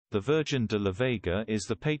The Virgen de la Vega is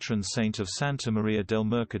the patron saint of Santa Maria del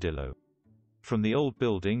Mercadillo. From the old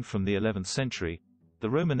building from the 11th century, the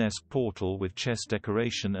Romanesque portal with chest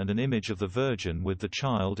decoration and an image of the Virgin with the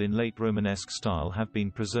Child in late Romanesque style have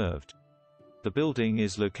been preserved. The building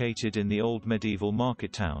is located in the old medieval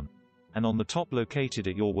market town, and on the top located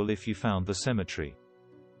at your wall if you found the cemetery.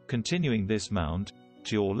 Continuing this mound,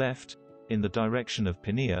 to your left, in the direction of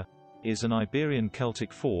Pinilla, is an Iberian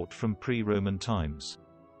Celtic fort from pre-Roman times.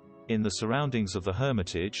 In the surroundings of the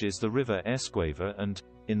hermitage is the river Esgueva and,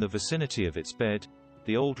 in the vicinity of its bed,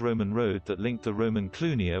 the old Roman road that linked the Roman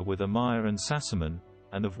Clunia with Amaya and Sassamon,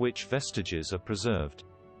 and of which vestiges are preserved.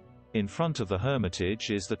 In front of the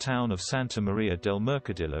hermitage is the town of Santa Maria del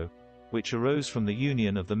Mercadillo, which arose from the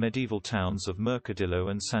union of the medieval towns of Mercadillo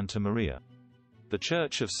and Santa Maria. The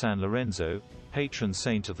Church of San Lorenzo, patron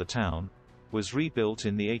saint of the town, was rebuilt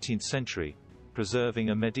in the 18th century, preserving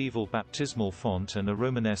a medieval baptismal font and a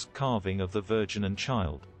Romanesque carving of the Virgin and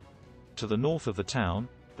Child. To the north of the town,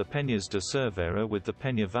 the Peñas de Cervera with the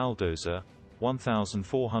Peña Valdosa,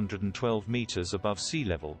 1,412 meters above sea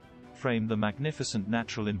level, frame the magnificent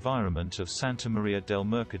natural environment of Santa Maria del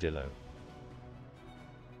Mercadillo.